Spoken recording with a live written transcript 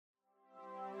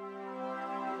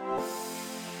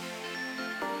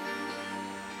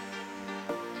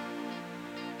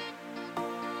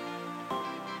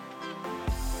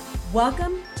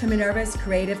Welcome to Minerva's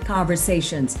Creative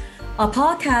Conversations, a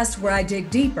podcast where I dig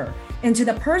deeper into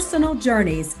the personal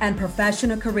journeys and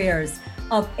professional careers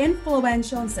of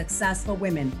influential and successful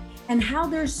women and how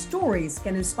their stories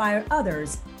can inspire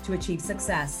others to achieve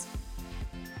success.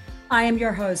 I am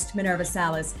your host, Minerva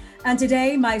Salas, and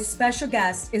today my special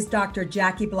guest is Dr.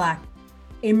 Jackie Black,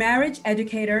 a marriage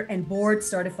educator and board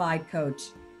certified coach.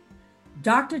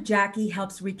 Dr. Jackie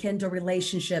helps rekindle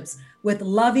relationships with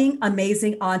loving,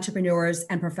 amazing entrepreneurs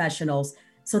and professionals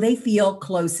so they feel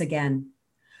close again.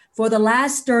 For the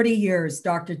last 30 years,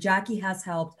 Dr. Jackie has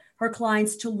helped her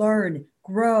clients to learn,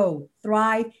 grow,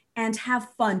 thrive, and have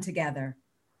fun together.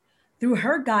 Through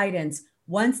her guidance,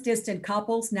 once distant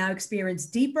couples now experience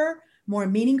deeper, more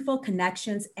meaningful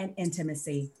connections and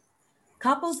intimacy.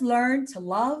 Couples learn to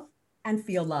love and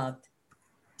feel loved.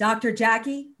 Dr.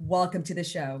 Jackie, welcome to the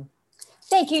show.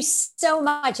 Thank you so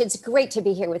much. It's great to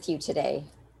be here with you today.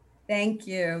 Thank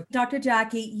you. Dr.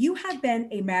 Jackie, you have been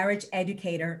a marriage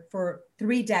educator for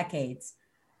 3 decades.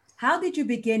 How did you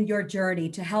begin your journey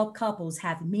to help couples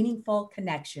have meaningful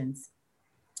connections?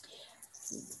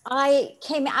 I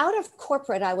came out of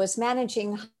corporate. I was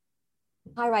managing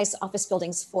high-rise office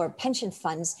buildings for pension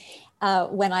funds.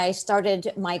 When I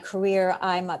started my career,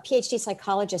 I'm a PhD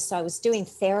psychologist, so I was doing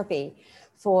therapy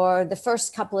for the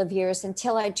first couple of years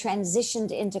until I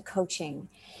transitioned into coaching.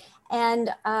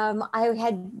 And I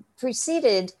had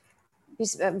preceded,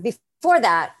 before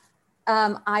that,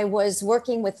 I was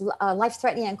working with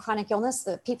life-threatening and chronic illness,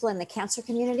 the people in the cancer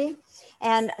community,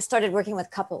 and started working with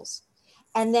couples.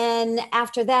 And then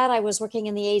after that, I was working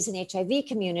in the AIDS and HIV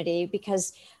community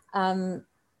because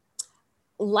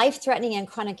life-threatening and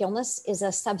chronic illness is a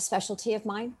subspecialty of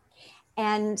mine.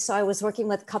 And so I was working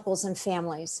with couples and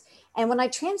families. And when I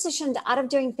transitioned out of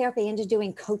doing therapy into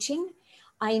doing coaching,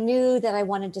 I knew that I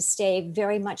wanted to stay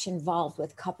very much involved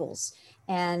with couples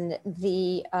and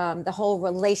the whole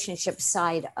relationship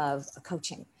side of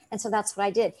coaching. And so that's what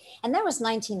I did. And that was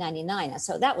 1999.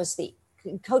 So that was the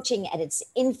coaching at its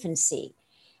infancy.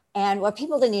 And where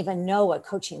people didn't even know what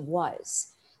coaching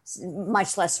was,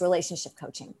 much less relationship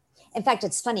coaching. In fact,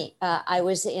 it's funny. I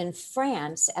was in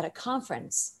France at a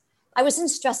conference. I was in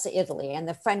Stresa, Italy, and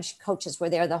the French coaches were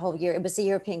there the whole year. It was the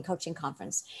European Coaching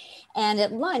Conference. And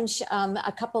at lunch,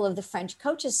 a couple of the French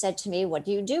coaches said to me, "What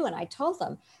do you do?" And I told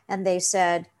them, and they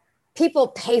said, "People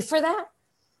pay for that?"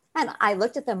 And I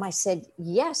looked at them, I said,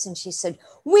 "Yes." And she said,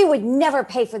 "We would never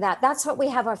pay for that. That's what we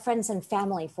have our friends and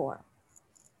family for."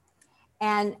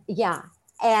 And yeah,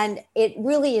 and it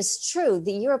really is true.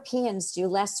 The Europeans do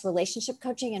less relationship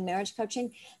coaching and marriage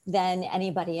coaching than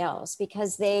anybody else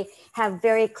because they have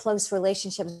very close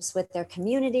relationships with their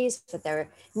communities, with their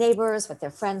neighbors, with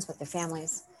their friends, with their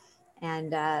families.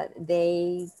 And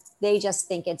they just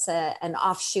think it's an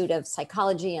offshoot of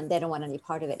psychology and they don't want any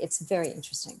part of it. It's very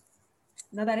interesting.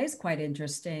 No, that is quite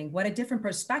interesting. What a different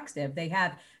perspective they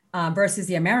have versus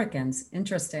the Americans.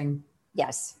 Interesting.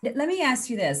 Yes. Let me ask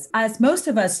you this. As most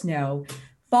of us know,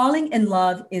 falling in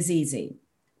love is easy.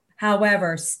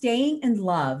 However, staying in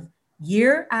love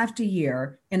year after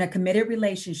year in a committed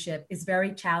relationship is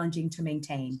very challenging to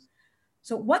maintain.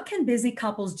 So what can busy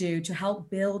couples do to help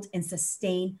build and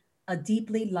sustain a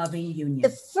deeply loving union?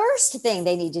 The first thing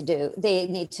they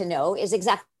need to know is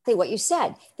exactly what you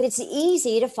said, that it's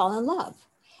easy to fall in love.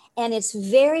 And it's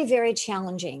very, very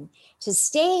challenging to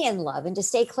stay in love and to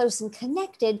stay close and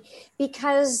connected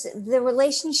because the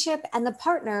relationship and the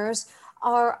partners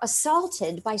are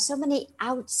assaulted by so many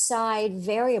outside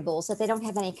variables that they don't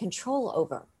have any control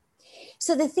over.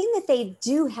 So the thing that they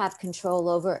do have control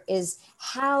over is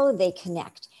how they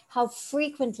connect, how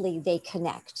frequently they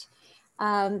connect,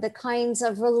 the kinds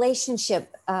of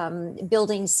relationship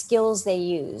building skills they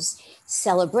use,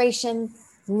 celebration,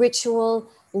 ritual,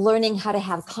 learning how to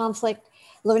have conflict,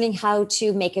 learning how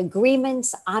to make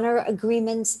agreements, honor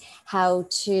agreements, how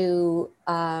to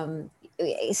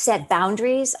set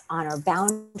boundaries, honor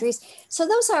boundaries. So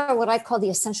those are what I call the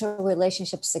essential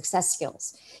relationship success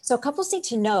skills. So couples need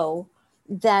to know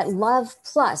that love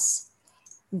plus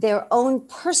their own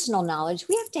personal knowledge,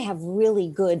 we have to have really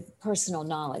good personal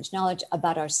knowledge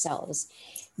about ourselves,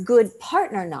 good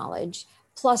partner knowledge,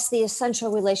 plus the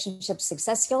essential relationship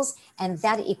success skills, and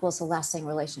that equals a lasting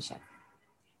relationship.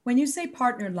 When you say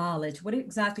partner knowledge, what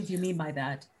exactly do you mean by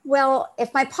that? Well,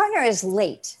 if my partner is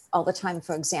late all the time,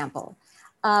 for example,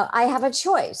 I have a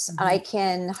choice. Mm-hmm. I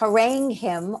can harangue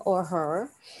him or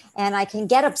her, and I can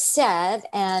get upset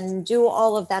and do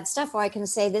all of that stuff, or I can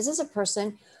say, this is a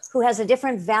person who has a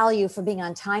different value for being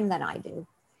on time than I do.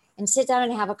 and sit down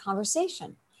and have a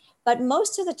conversation. But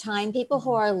most of the time, people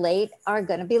who are late are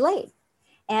going to be late.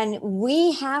 And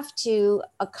we have to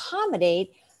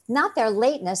accommodate not their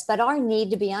lateness, but our need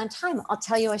to be on time. I'll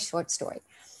tell you a short story.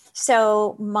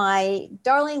 So my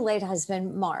darling late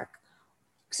husband, Mark,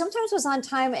 sometimes was on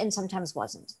time and sometimes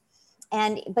wasn't.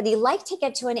 But he liked to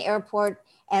get to an airport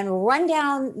and run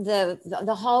down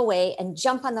the hallway and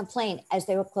jump on the plane as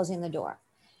they were closing the door.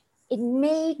 It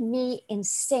made me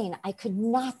insane. I could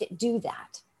not do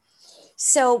that.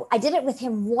 So I did it with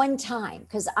him one time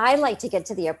because I like to get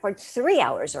to the airport 3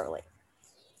 hours early.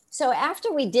 So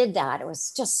after we did that, it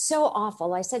was just so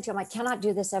awful. I said to him, I cannot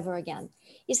do this ever again.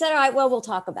 He said, all right, well, we'll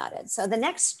talk about it. So the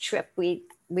next trip we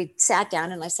sat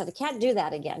down and I said, I can't do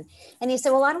that again. And he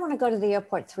said, well, I don't want to go to the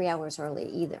airport 3 hours early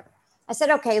either. I said,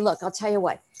 okay, look, I'll tell you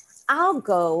what, I'll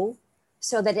go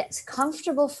so that it's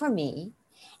comfortable for me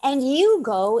and you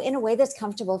go in a way that's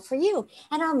comfortable for you.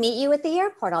 And I'll meet you at the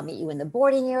airport. I'll meet you in the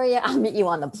boarding area. I'll meet you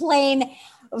on the plane,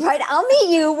 right? I'll meet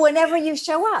you whenever you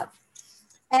show up.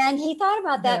 And he thought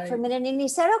about that for a minute and he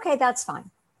said, okay, that's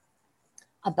fine.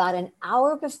 About an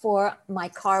hour before my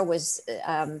car was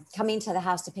coming to the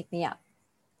house to pick me up,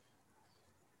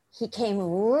 he came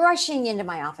rushing into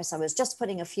my office. I was just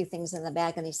putting a few things in the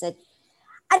bag and he said,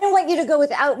 I don't want you to go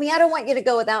without me. I don't want you to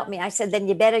go without me. I said, then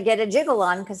you better get a jiggle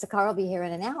on because the car will be here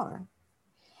in an hour.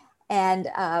 And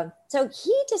so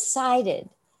he decided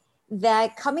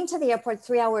that coming to the airport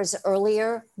 3 hours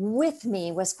earlier with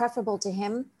me was preferable to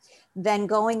him than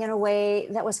going in a way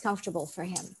that was comfortable for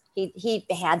him. He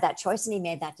had that choice and he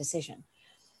made that decision.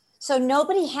 So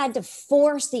nobody had to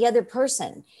force the other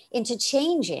person into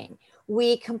changing.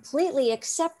 We completely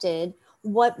accepted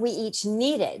what we each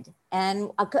needed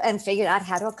and figured out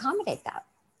how to accommodate that.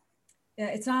 Yeah,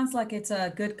 it sounds like it's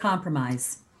a good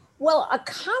compromise. Well, a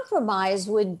compromise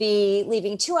would be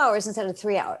leaving 2 hours instead of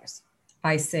 3 hours.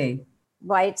 I see.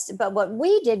 Right. But what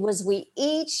we did was we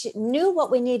each knew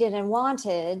what we needed and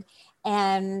wanted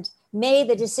and made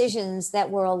the decisions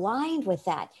that were aligned with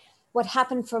that. What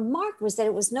happened for Mark was that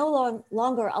it was no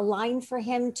longer aligned for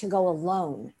him to go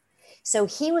alone. So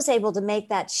he was able to make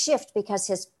that shift because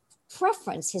his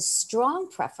preference, his strong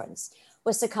preference,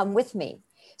 was to come with me.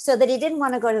 So that he didn't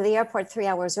want to go to the airport 3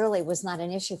 hours early was not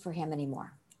an issue for him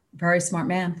anymore. Very smart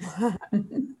man.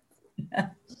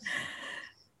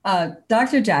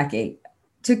 Dr. Jackie,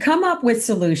 to come up with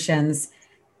solutions,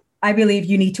 I believe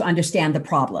you need to understand the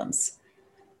problems.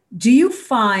 Do you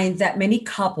find that many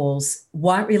couples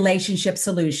want relationship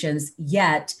solutions,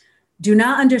 yet do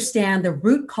not understand the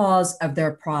root cause of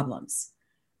their problems?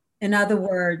 In other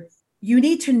words, you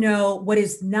need to know what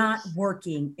is not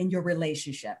working in your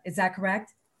relationship. Is that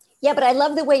correct? Yeah, but I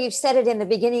love the way you said it in the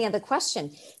beginning of the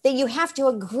question, that you have to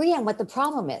agree on what the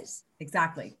problem is.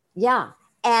 Exactly. Yeah.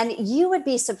 And you would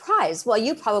be surprised. Well,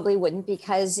 you probably wouldn't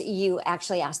because you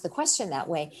actually asked the question that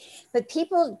way. But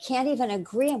people can't even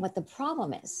agree on what the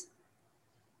problem is.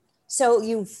 So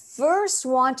you first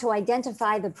want to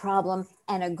identify the problem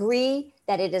and agree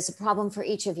that it is a problem for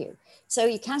each of you. So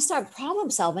you can't start problem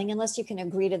solving unless you can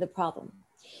agree to the problem.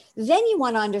 Then you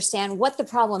want to understand what the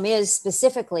problem is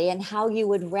specifically and how you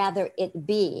would rather it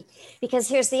be. Because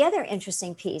here's the other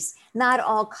interesting piece. Not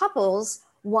all couples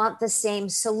want the same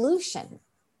solution.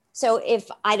 So if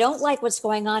I don't like what's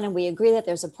going on and we agree that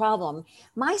there's a problem,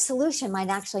 my solution might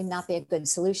actually not be a good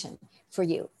solution for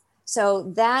you. So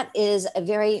that is a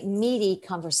very meaty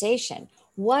conversation.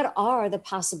 What are the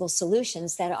possible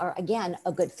solutions that are, again,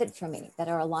 a good fit for me, that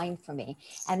are aligned for me?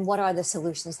 And what are the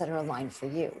solutions that are aligned for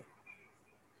you?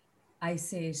 I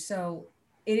see. So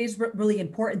it is really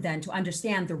important then to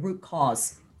understand the root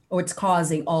cause or what's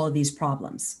causing all of these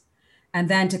problems. And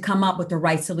then to come up with the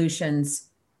right solutions.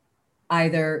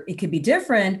 Either it could be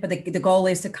different, but the goal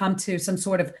is to come to some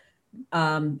sort of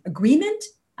agreement,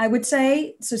 I would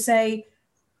say. So say,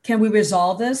 can we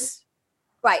resolve this?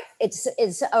 Right.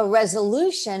 It's a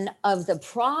resolution of the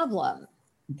problem.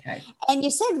 Okay. And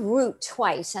you said root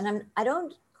twice, and I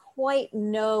don't quite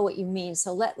know what you mean.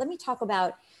 So let me talk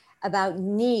about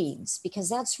needs, because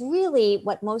that's really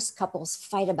what most couples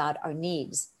fight about, are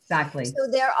needs. Exactly. So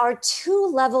there are two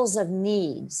levels of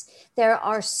needs. There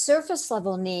are surface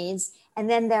level needs, and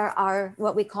then there are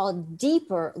what we call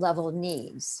deeper level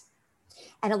needs.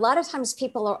 And a lot of times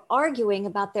people are arguing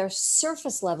about their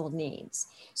surface level needs.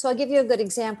 So I'll give you a good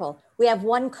example. We have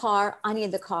one car, I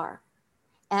need the car.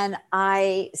 And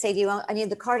I say to you, I need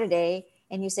the car today.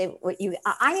 And you say,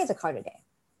 I need the car today.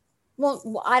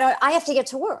 Well, I have to get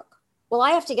to work. Well,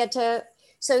 I have to get to,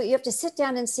 so you have to sit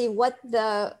down and see what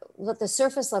the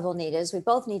surface level need is. We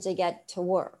both need to get to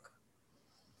work.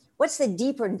 What's the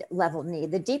deeper level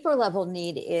need? The deeper level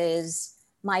need is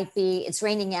might be it's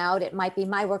raining out. It might be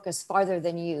my work is farther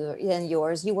than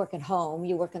yours. You work at home.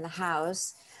 You work in the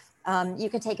house. You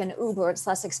can take an Uber. It's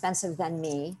less expensive than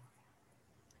me.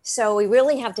 So we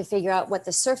really have to figure out what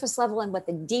the surface level and what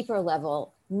the deeper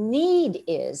level need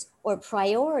is, or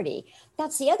priority.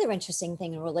 That's the other interesting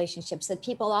thing in relationships, that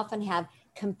people often have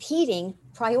competing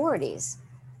priorities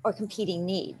or competing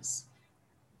needs.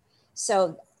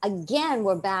 So again,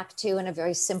 we're back to, in a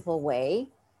very simple way,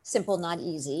 simple, not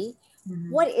easy.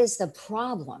 What is the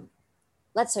problem?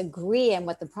 Let's agree on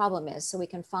what the problem is so we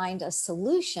can find a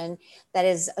solution that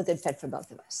is a good fit for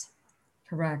both of us.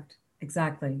 Correct.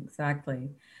 Exactly.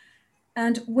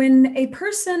 And when a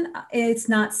person is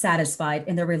not satisfied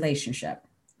in their relationship,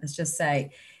 let's just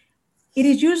say, it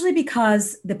is usually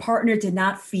because the partner did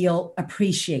not feel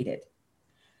appreciated.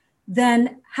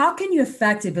 Then how can you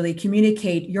effectively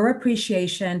communicate your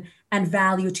appreciation and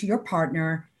value to your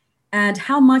partner? And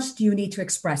how much do you need to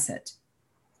express it?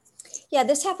 Yeah,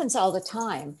 this happens all the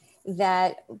time,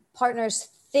 that partners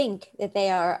think that they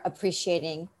are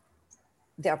appreciating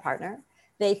their partner.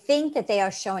 They think that they are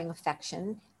showing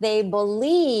affection. They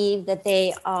believe that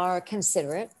they are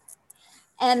considerate.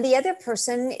 And the other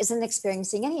person isn't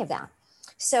experiencing any of that.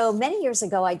 So many years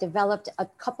ago, I developed a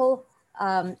couple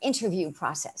interview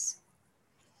process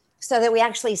so that we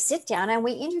actually sit down and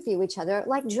we interview each other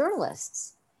like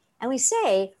journalists. And we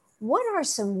say, what are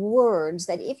some words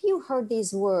that if you heard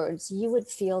these words, you would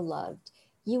feel loved,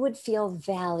 you would feel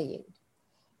valued,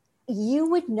 you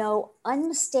would know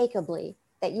unmistakably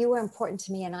that you were important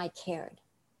to me and I cared,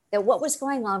 that what was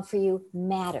going on for you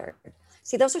mattered.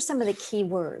 See, those are some of the key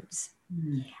words.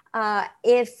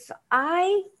 If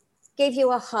I gave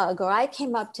you a hug or I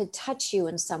came up to touch you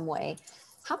in some way,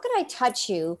 how could I touch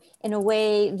you in a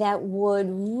way that would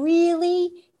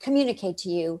really communicate to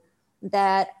you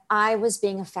that I was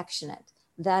being affectionate,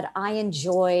 that I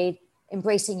enjoyed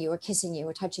embracing you or kissing you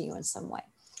or touching you in some way?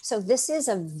 So this is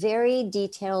a very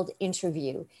detailed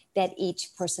interview that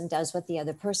each person does with the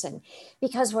other person,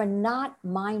 because we're not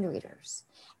mind readers.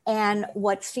 And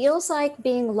what feels like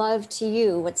being loved to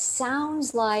you, what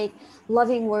sounds like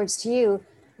loving words to you,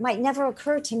 might never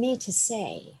occur to me to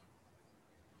say.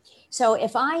 So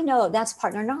if I know, that's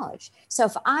partner knowledge. So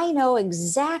if I know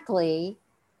exactly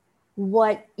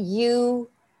what you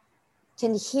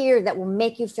can hear that will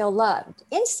make you feel loved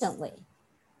instantly,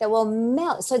 that will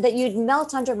melt, so that you'd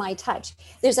melt under my touch.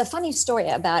 There's a funny story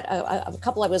about a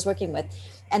couple I was working with,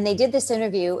 and they did this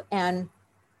interview, and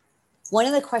one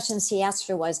of the questions he asked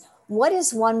her was, what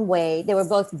is one way, they were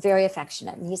both very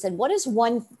affectionate, and he said, what is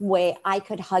one way I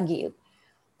could hug you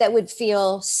that would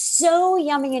feel so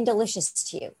yummy and delicious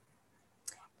to you?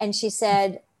 And she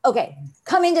said, okay,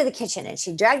 come into the kitchen. And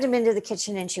she dragged him into the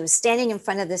kitchen, and she was standing in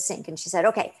front of the sink, and she said,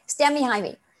 okay, stand behind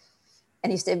me.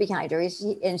 And he stood behind her,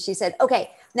 and she said, okay,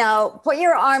 now put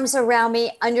your arms around me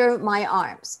under my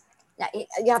arms. Now,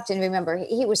 you have to remember,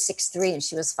 he was 6'3" and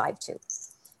she was 5'2".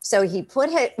 So he put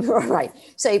it, right.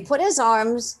 So he put his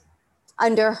arms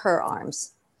under her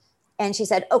arms. And she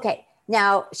said, okay,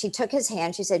 now she took his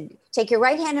hand. She said, take your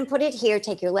right hand and put it here.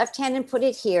 Take your left hand and put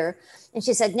it here. And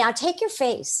she said, now take your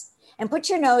face and put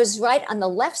your nose right on the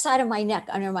left side of my neck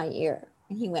under my ear.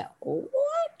 And he went,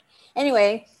 what?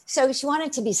 Anyway, so she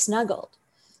wanted to be snuggled.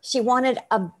 She wanted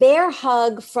a bear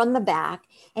hug from the back,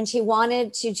 and she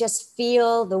wanted to just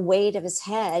feel the weight of his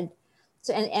head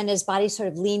and his body sort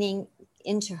of leaning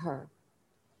into her.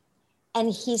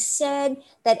 And he said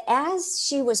that as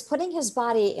she was putting his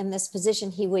body in this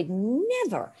position, he would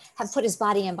never have put his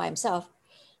body in by himself.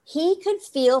 He could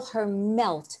feel her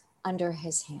melt under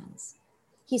his hands.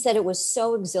 He said it was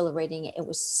so exhilarating. It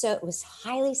was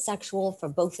highly sexual for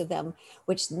both of them,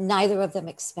 which neither of them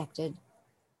expected.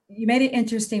 You made an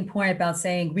interesting point about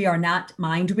saying we are not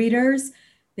mind readers,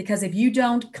 because if you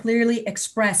don't clearly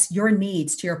express your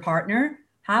needs to your partner,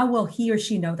 how will he or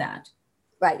she know that?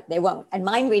 Right, they won't. And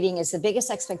mind reading is the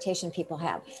biggest expectation people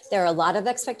have. There are a lot of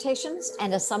expectations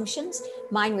and assumptions.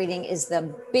 Mind reading is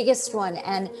the biggest one,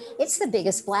 and it's the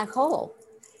biggest black hole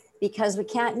because we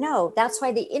can't know. That's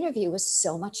why the interview was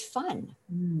so much fun.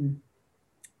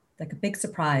 Like a big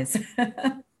surprise.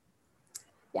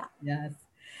 Yeah. Yes.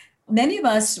 Many of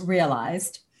us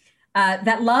realized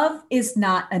that love is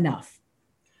not enough.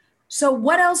 So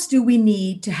what else do we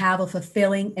need to have a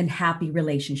fulfilling and happy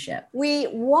relationship? We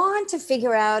want to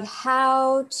figure out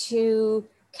how to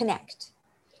connect.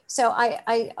 So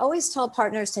I always tell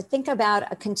partners to think about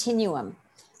a continuum,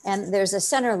 and there's a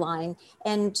center line,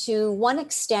 and to one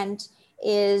extent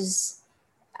is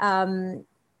not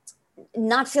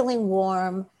feeling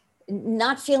warm,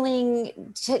 not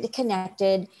feeling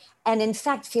connected, and in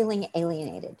fact feeling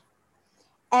alienated.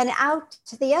 And out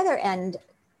to the other end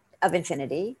of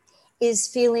infinity is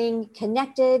feeling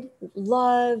connected,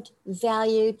 loved,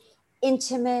 valued,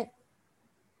 intimate,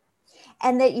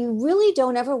 and that you really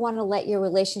don't ever want to let your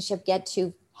relationship get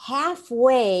to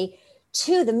halfway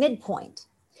to the midpoint.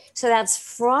 So that's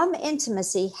from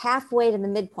intimacy halfway to the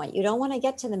midpoint. You don't want to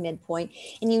get to the midpoint,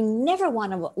 and you never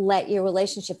want to let your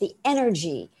relationship, the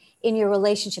energy in your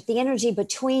relationship, the energy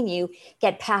between you,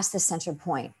 get past the center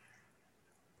point.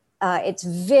 It's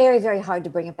very, very hard to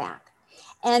bring it back.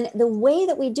 And the way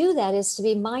that we do that is to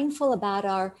be mindful about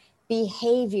our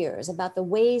behaviors, about the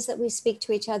ways that we speak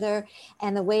to each other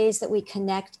and the ways that we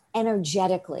connect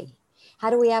energetically. How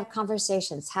do we have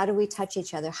conversations? How do we touch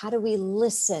each other? How do we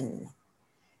listen?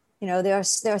 You know, there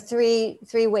are three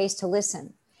ways to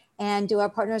listen. And do our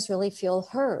partners really feel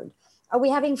heard? Are we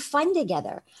having fun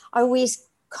together? Are we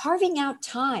carving out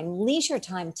time, leisure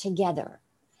time together?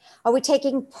 Are we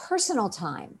taking personal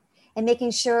time and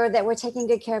making sure that we're taking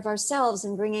good care of ourselves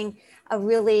and bringing a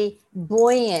really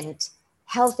buoyant,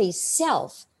 healthy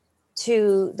self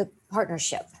to the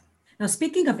partnership? Now,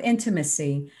 speaking of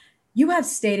intimacy, you have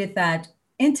stated that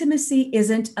intimacy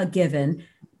isn't a given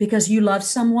because you love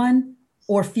someone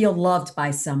or feel loved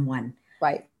by someone.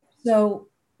 Right. So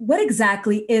what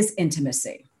exactly is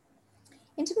intimacy?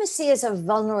 Intimacy is a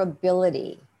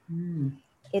vulnerability.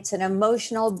 It's an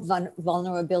emotional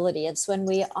vulnerability. It's when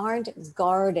we aren't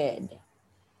guarded,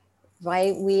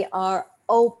 right? We are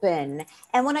open.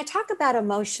 And when I talk about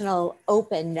emotional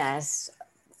openness,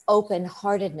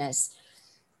 open-heartedness,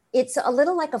 it's a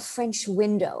little like a French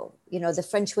window, you know, the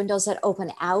French windows that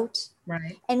open out.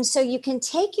 Right. And so you can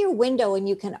take your window and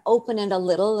you can open it a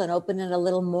little and open it a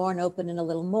little more and open it a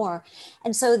little more.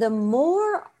 And so the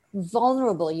more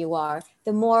vulnerable you are,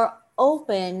 the more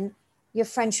open your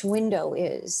French window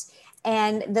is.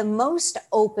 And the most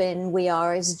open we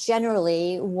are is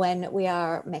generally when we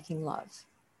are making love.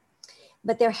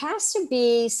 But there has to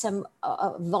be some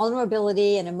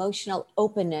vulnerability and emotional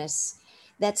openness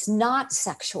that's not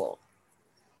sexual,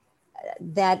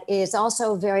 that is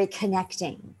also very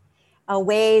connecting, a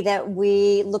way that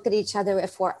we look at each other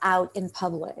if we're out in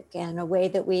public, and a way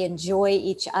that we enjoy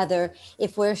each other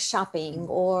if we're shopping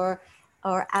or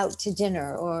out to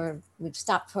dinner, or we've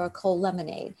stopped for a cold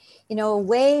lemonade. You know, a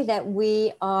way that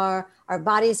our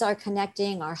bodies are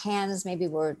connecting, our hands, maybe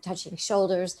we're touching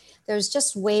shoulders. There's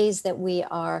just ways that we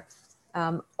are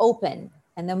open.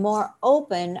 And the more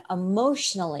open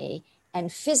emotionally and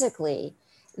physically,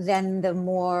 then the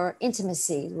more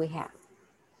intimacy we have.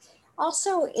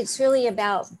 Also, it's really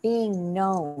about being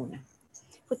known.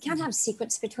 We can't have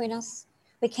secrets between us.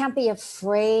 We can't be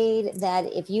afraid that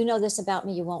if you know this about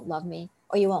me, you won't love me,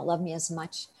 or you won't love me as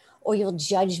much, or you'll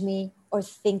judge me or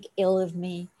think ill of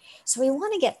me. So we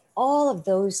want to get all of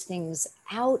those things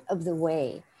out of the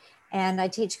way. And I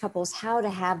teach couples how to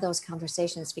have those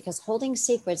conversations, because holding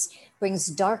secrets brings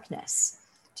darkness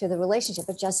to the relationship.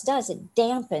 It just does. It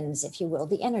dampens, if you will,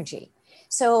 the energy.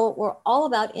 So we're all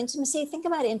about intimacy. Think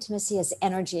about intimacy as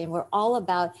energy, and we're all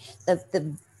about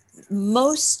the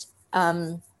most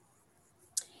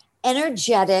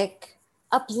energetic,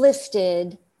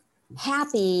 uplifted,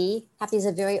 happy is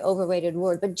a very overrated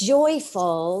word, but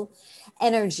joyful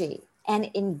energy,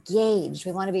 and engaged.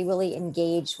 We want to be really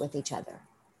engaged with each other.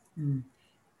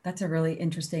 That's a really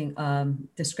interesting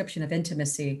description of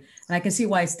intimacy. And I can see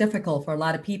why it's difficult for a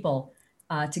lot of people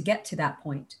to get to that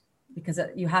point, because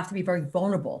you have to be very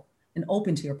vulnerable and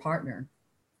open to your partner.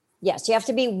 Yes, you have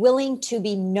to be willing to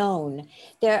be known.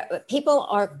 People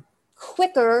are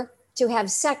quicker to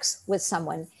have sex with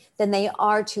someone than they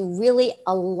are to really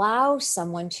allow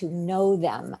someone to know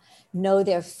them, know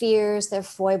their fears, their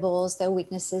foibles, their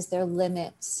weaknesses, their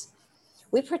limits.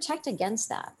 We protect against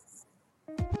that.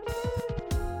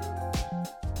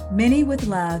 Mini with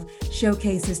Love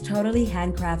showcases totally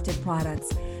handcrafted products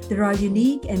that are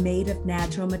unique and made of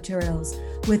natural materials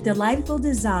with delightful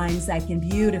designs that can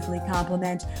beautifully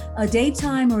complement a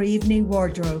daytime or evening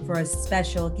wardrobe for a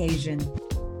special occasion.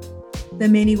 The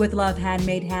Mini with Love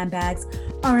handmade handbags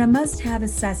are a must-have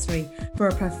accessory for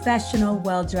a professional,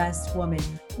 well-dressed woman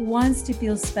who wants to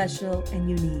feel special and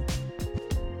unique.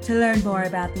 To learn more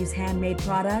about these handmade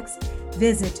products,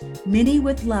 visit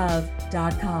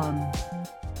miniwithlove.com.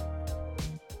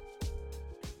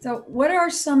 So what are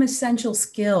some essential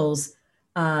skills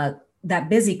that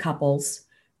busy couples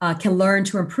can learn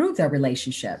to improve their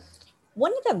relationship?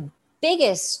 One of the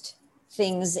biggest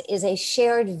things is a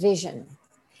shared vision.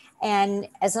 And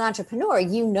as an entrepreneur,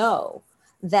 you know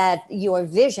that your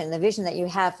vision, the vision that you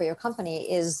have for your company,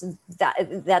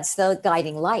 that's the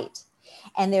guiding light.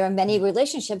 And there are many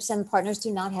relationships and partners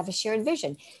do not have a shared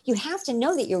vision. You have to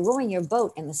know that you're rowing your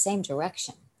boat in the same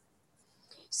direction.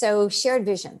 So shared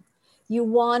vision. You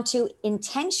want to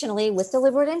intentionally, with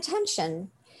deliberate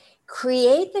intention,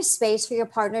 create the space for your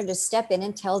partner to step in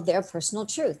and tell their personal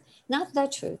truth, not the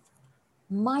truth,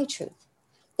 my truth.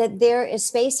 That there is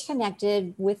space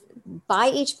connected with by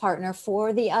each partner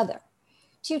for the other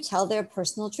to tell their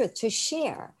personal truth, to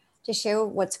share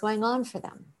what's going on for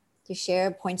them, to share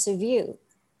points of view,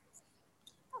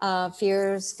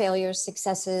 fears, failures,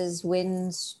 successes,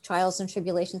 wins, trials and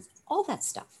tribulations, all that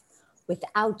stuff,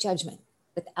 without judgment,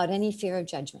 without any fear of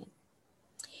judgment.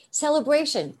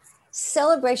 Celebration.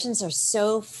 Celebrations are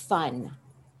so fun.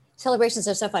 Celebrations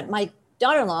are so fun. My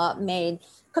daughter-in-law made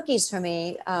cookies for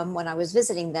me when I was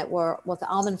visiting that were with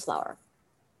almond flour.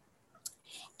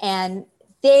 And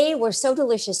they were so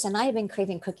delicious. And I have been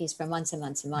craving cookies for months and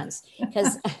months and months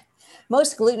because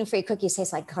most gluten-free cookies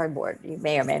taste like cardboard. You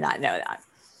may or may not know that.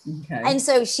 Okay. And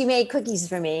so she made cookies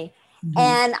for me. Mm-hmm.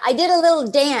 And I did a little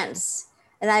dance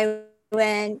and I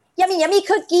went, yummy, yummy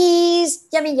cookies,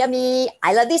 yummy, yummy.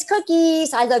 I love these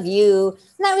cookies. I love you.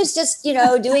 And I was just,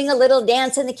 doing a little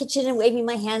dance in the kitchen and waving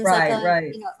my hands up.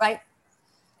 Right.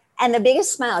 And the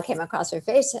biggest smile came across her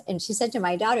face. And she said to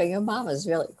my daughter, your mom is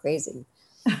really crazy.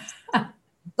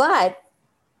 But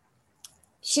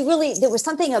there was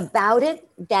something about it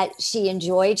that she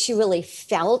enjoyed. She really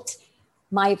felt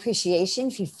my appreciation.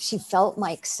 She felt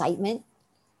my excitement,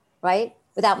 right?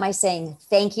 Without my saying,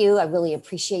 thank you, I really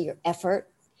appreciate your effort.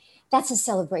 That's a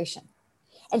celebration.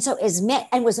 And so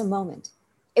and was a moment.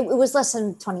 It was less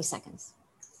than 20 seconds.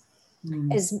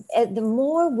 The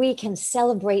more we can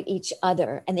celebrate each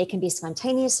other, and they can be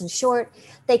spontaneous and short,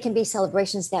 they can be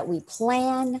celebrations that we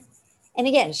plan. And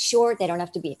again, short, they don't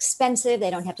have to be expensive.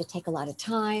 They don't have to take a lot of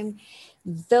time.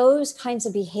 Those kinds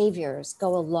of behaviors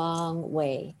go a long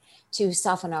way to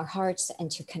soften our hearts and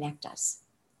to connect us.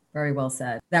 Very well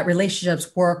said. That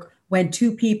relationships work when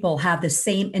two people have the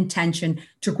same intention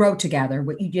to grow together,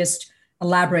 what you just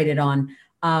elaborated on.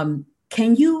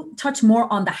 Can you touch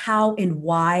more on the how and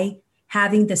why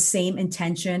having the same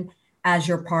intention as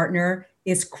your partner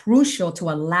is crucial to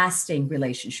a lasting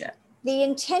relationship? The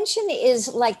intention is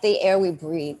like the air we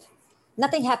breathe.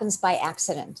 Nothing happens by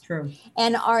accident. True.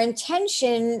 And our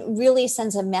intention really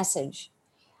sends a message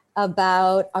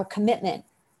about our commitment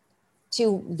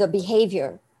to the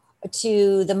behavior,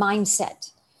 to the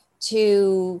mindset,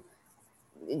 to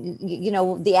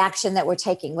the action that we're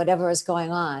taking, whatever is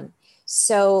going on.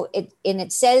 So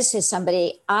it says to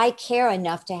somebody, I care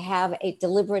enough to have a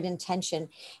deliberate intention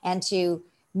and to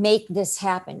make this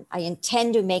happen. I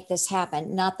intend to make this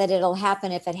happen. Not that it'll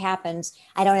happen. If it happens,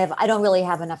 I don't really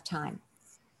have enough time.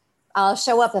 I'll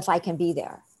show up if I can be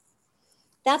there.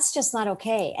 That's just not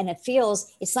okay. And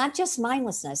it's not just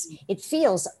mindlessness. It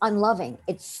feels unloving.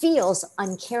 It feels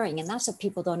uncaring. And that's what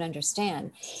people don't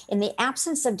understand. In the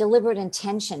absence of deliberate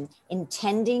intention,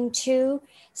 intending to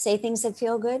say things that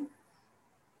feel good,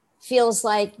 feels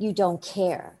like you don't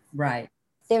care. Right.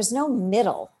 There's no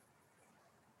middle.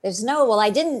 There's no, well,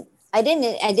 I didn't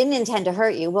intend to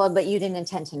hurt you. Well, but you didn't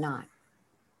intend to not.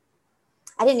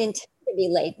 I didn't intend to be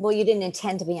late. Well, you didn't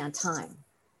intend to be on time.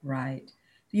 Right.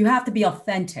 You have to be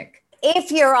authentic. If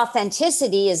your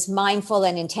authenticity is mindful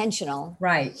and intentional.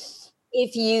 Right.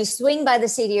 If you swing by the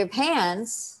seat of your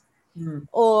pants,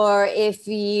 or if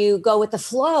you go with the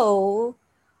flow,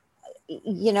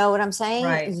 you know what I'm saying?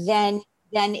 Right.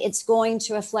 Then it's going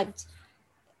to reflect,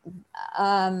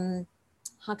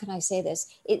 how can I say this?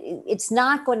 It's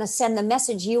not going to send the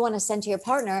message you want to send to your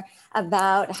partner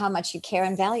about how much you care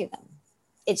and value them.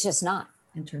 It's just not.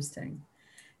 Interesting.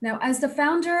 Now, as the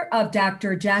founder of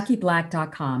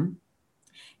drjackieblack.com,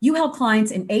 you help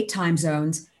clients in 8 time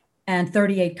zones and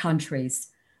 38 countries.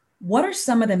 What are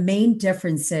some of the main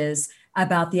differences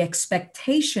about the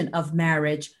expectation of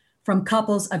marriage from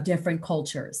couples of different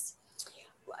cultures?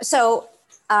 So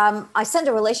I send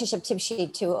a relationship tip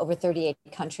sheet to over 38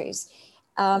 countries.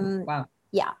 Wow.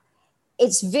 Yeah.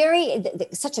 It's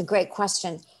such a great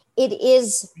question. It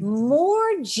is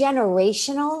more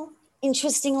generational,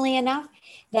 interestingly enough,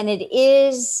 than it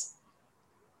is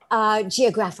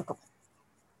geographical.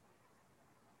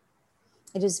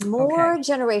 It is more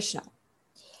generational.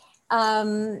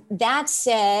 That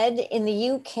said, in the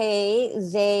UK,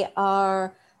 they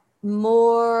are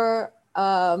more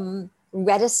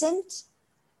reticent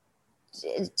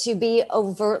to be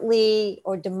overtly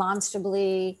or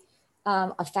demonstrably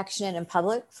affectionate in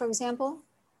public, for example.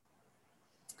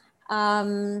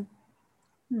 No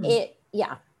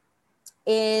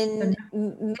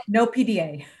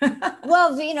PDA.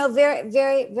 Well, very,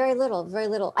 very, very little, very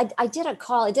little. I did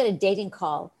a dating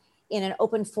call in an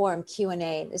open forum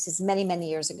Q&A. This is many, many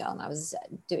years ago, and I was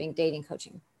doing dating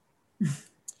coaching.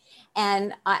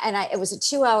 It was a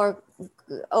 2-hour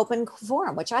open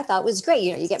forum, which I thought was great.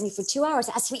 You get me for 2 hours,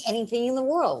 ask me anything in the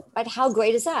world, right? How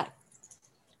great is that?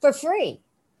 For free.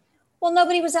 Well,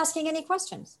 nobody was asking any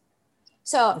questions.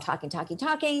 So I'm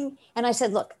talking. And I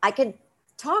said, look, I could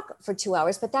talk for 2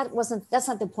 hours, but that's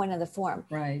not the point of the forum.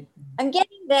 Right. I'm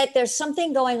getting that there's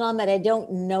something going on that I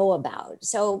don't know about.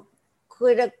 So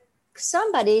could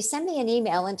somebody send me an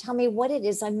email and tell me what it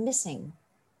is I'm missing?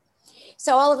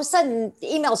 So all of a sudden, the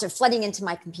emails are flooding into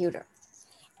my computer.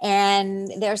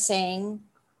 And they're saying,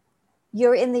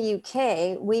 you're in the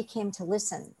UK, we came to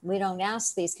listen. We don't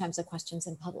ask these kinds of questions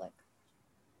in public.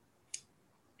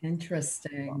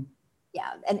 Interesting.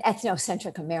 Yeah, an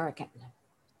ethnocentric American.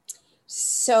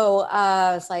 So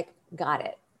it's like, got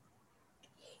it.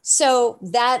 So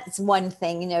that's one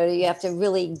thing, you have to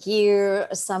really gear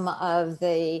some of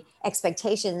the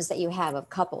expectations that you have of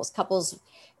couples. Couples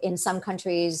in some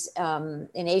countries, in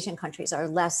Asian countries, are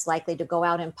less likely to go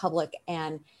out in public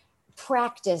and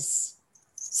practice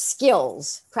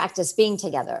skills, practice being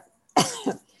together,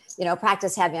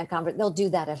 practice having a conversation. They'll do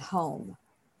that at home.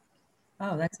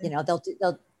 Oh, that's they'll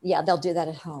do that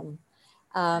at home.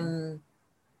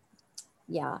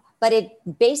 Yeah, but it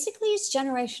basically is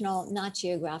generational, not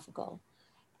geographical.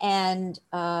 And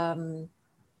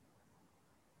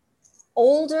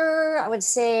older, I would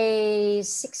say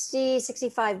 60,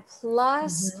 65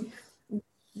 plus,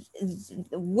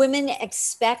 women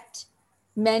expect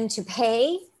men to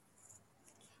pay.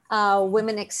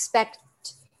 Women expect,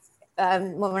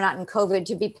 when we're not in COVID,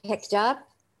 to be picked up.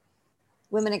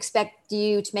 Women expect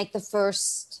you to make the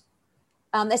first.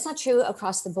 That's not true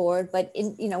across the board, but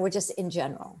we're just in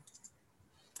general.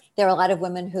 There are a lot of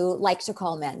women who like to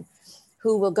call men,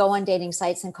 who will go on dating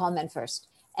sites and call men first.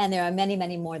 And there are many,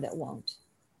 many more that won't.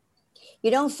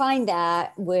 You don't find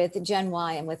that with Gen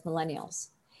Y and with millennials.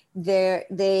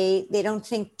 They don't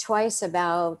think twice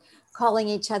about calling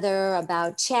each other,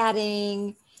 about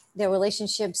chatting. Their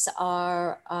relationships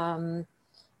are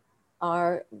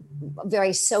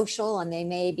very social, and they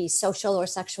may be social or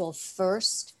sexual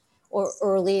first or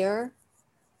earlier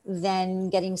than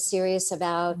getting serious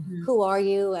about who are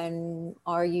you and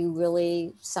are you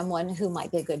really someone who might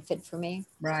be a good fit for me.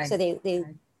 Right. So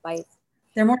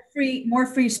they're more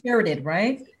free spirited,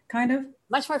 right? Kind of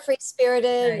much more free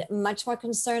spirited, right. Much more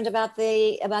concerned about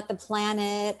the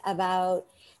planet, about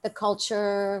the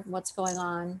culture, what's going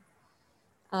on.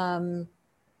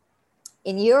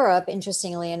 In Europe,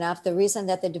 interestingly enough, the reason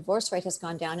that the divorce rate has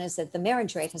gone down is that the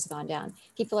marriage rate has gone down.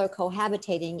 People are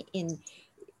cohabitating in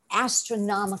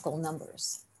astronomical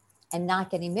numbers and not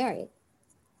getting married.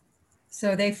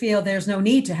 So they feel there's no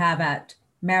need to have that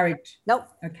marriage. Nope.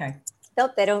 Okay.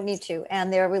 Nope, they don't need to.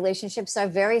 And their relationships are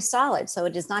very solid. So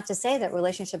it is not to say that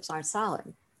relationships aren't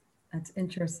solid. That's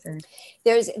interesting.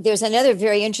 There's another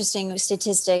very interesting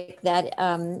statistic that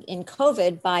in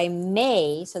COVID by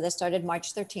May, so that started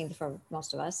March 13th for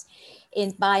most of us,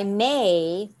 by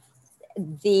May,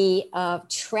 the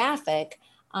traffic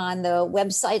on the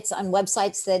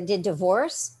websites that did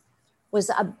divorce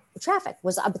traffic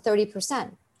was up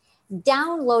 30%.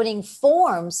 Downloading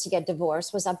forms to get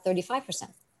divorced was up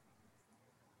 35%.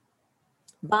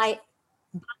 By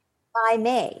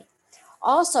May.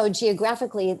 Also,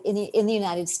 geographically, in the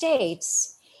United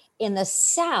States, in the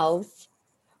South,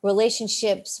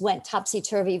 relationships went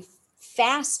topsy-turvy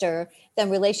faster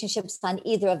than relationships on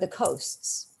either of the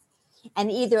coasts.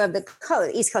 And either of the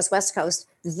East Coast, West Coast,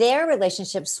 their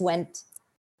relationships were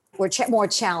more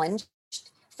challenged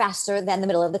faster than the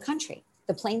middle of the country,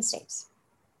 the plain states.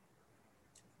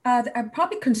 I'm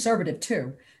probably conservative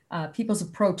too. People's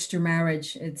approach to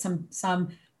marriage in some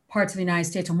parts of the United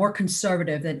States are more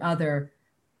conservative than other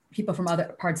people from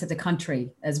other parts of the country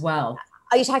as well.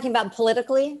 Are you talking about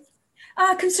politically?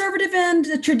 Conservative and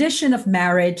the tradition of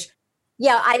marriage.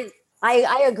 Yeah,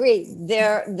 I agree.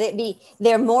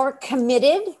 They're more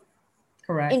committed.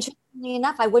 Correct. Interestingly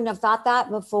enough, I wouldn't have thought that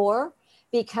before,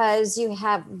 because you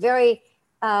have very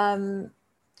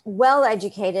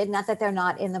well-educated, not that they're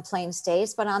not in the plain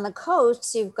states, but on the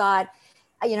coasts, you've got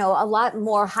a lot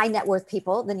more high net worth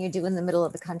people than you do in the middle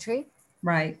of the country.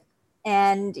 Right.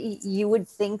 And you would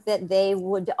think that they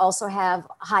would also have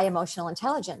high emotional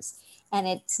intelligence, and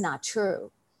it's not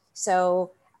true.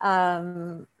 So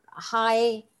higher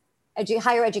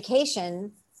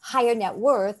education, higher net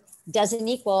worth doesn't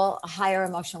equal a higher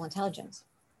emotional intelligence.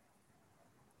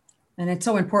 And it's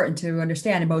so important to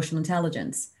understand emotional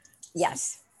intelligence.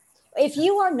 Yes. If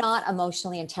you are not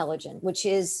emotionally intelligent, which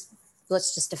is,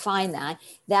 let's just define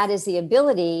that is the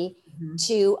ability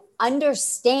to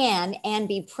understand and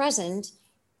be present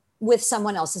with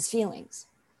someone else's feelings.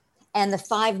 And the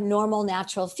 5 normal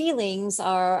natural feelings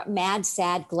are mad,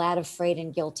 sad, glad, afraid,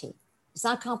 and guilty. It's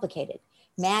not complicated.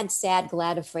 Mad, sad,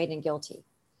 glad, afraid, and guilty.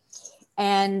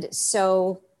 And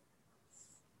so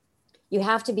you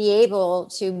have to be able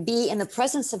to be in the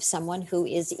presence of someone who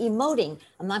is emoting.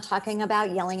 I'm not talking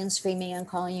about yelling and screaming and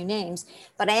calling you names,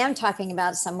 but I am talking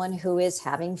about someone who is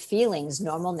having feelings,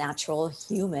 normal, natural,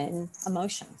 human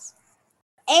emotions.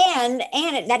 And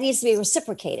that needs to be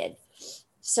reciprocated.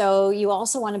 So you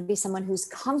also want to be someone who's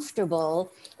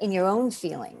comfortable in your own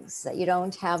feelings, that you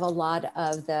don't have a lot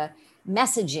of the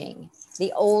messaging,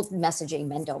 the old messaging,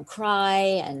 men don't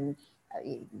cry, and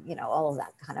all of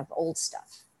that kind of old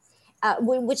stuff.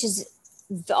 Which is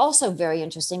also very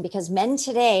interesting because men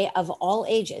today of all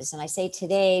ages, and I say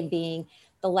today being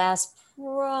the last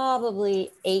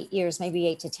probably 8 years, maybe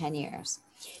 8 to 10 years,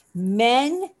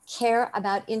 men care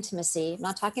about intimacy. I'm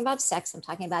not talking about sex, I'm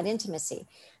talking about intimacy.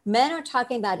 Men are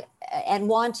talking about and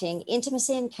wanting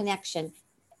intimacy and connection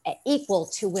equal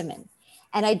to women.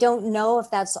 And I don't know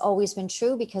if that's always been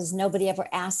true because nobody ever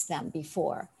asked them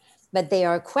before. But they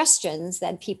are questions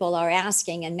that people are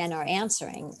asking and men are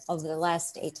answering over the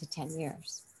last 8 to 10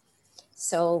 years.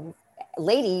 So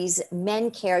ladies,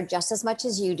 men care just as much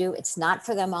as you do. It's not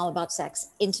for them all about sex.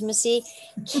 Intimacy,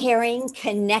 caring,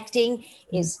 connecting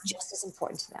is just as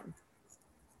important to them.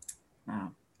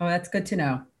 Wow. Oh, that's good to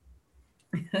know.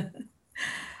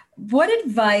 What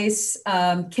advice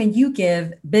can you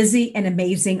give busy and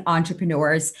amazing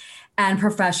entrepreneurs and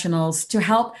professionals to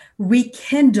help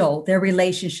rekindle their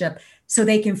relationship so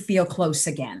they can feel close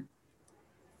again?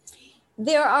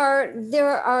 There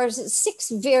are 6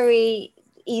 very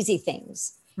easy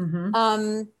things.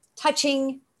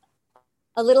 Touching,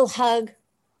 a little hug,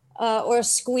 or a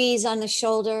squeeze on the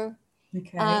shoulder.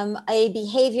 Okay. A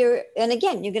behavior, and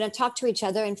again, you're going to talk to each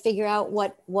other and figure out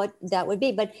what that would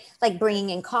be. But like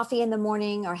bringing in coffee in the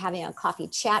morning or having a coffee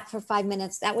chat for 5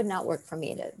 minutes, that would not work for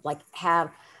me to like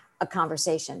have a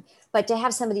conversation. But to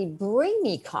have somebody bring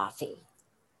me coffee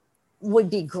would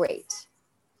be great.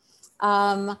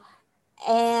 And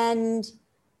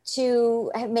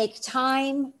to make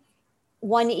time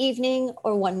one evening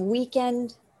or one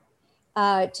weekend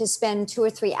to spend 2 or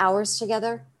 3 hours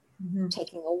together.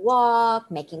 Taking a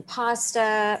walk, making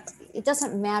pasta. It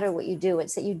doesn't matter what you do.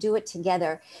 It's that you do it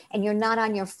together and you're not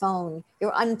on your phone.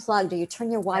 You're unplugged or you turn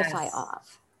your Wi-Fi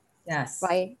off. Yes.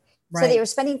 Right? So that you're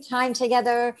spending time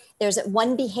together. There's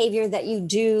one behavior that you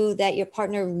do that your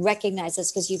partner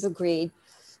recognizes because you've agreed,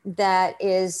 that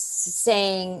is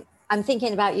saying, I'm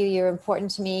thinking about you. You're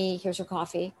important to me. Here's your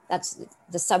coffee. That's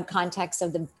the subcontext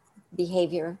of the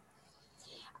behavior.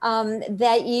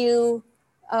 That you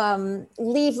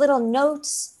leave little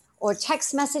notes or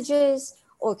text messages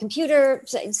or computer,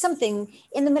 something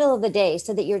in the middle of the day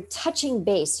so that you're touching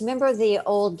base. Remember the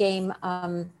old game,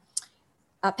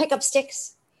 Pickup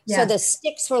Sticks? Yes. So the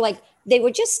sticks were like, they were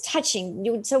just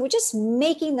touching. So we're just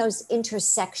making those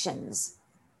intersections.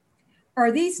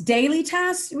 Are these daily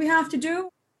tasks we have to do?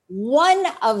 One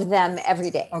of them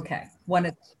every day. Okay.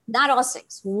 Not all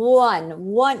 6. One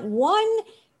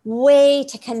way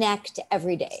to connect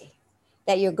every day.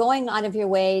 That you're going out of your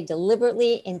way,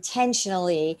 deliberately,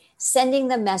 intentionally, sending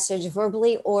the message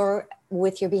verbally or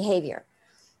with your behavior.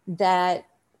 That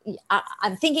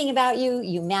I'm thinking about you,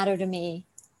 you matter to me.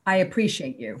 I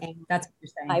appreciate you. That's what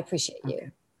you're saying. I appreciate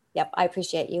you. Yep, I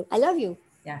appreciate you. I love you.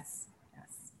 Yes.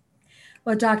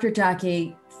 Well, Dr.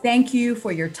 Jackie, thank you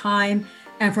for your time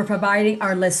and for providing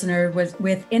our listener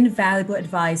with invaluable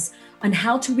advice on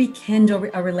how to rekindle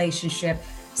a relationship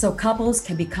so couples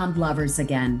can become lovers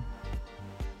again.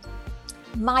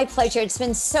 My pleasure. It's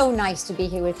been so nice to be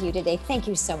here with you today. Thank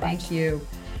you so much. Thank you.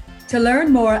 To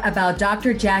learn more about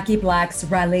Dr. Jackie Black's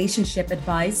relationship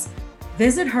advice,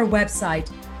 visit her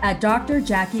website at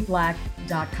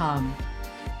drjackieblack.com.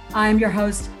 I'm your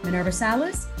host, Minerva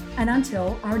Salas, and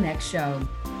until our next show.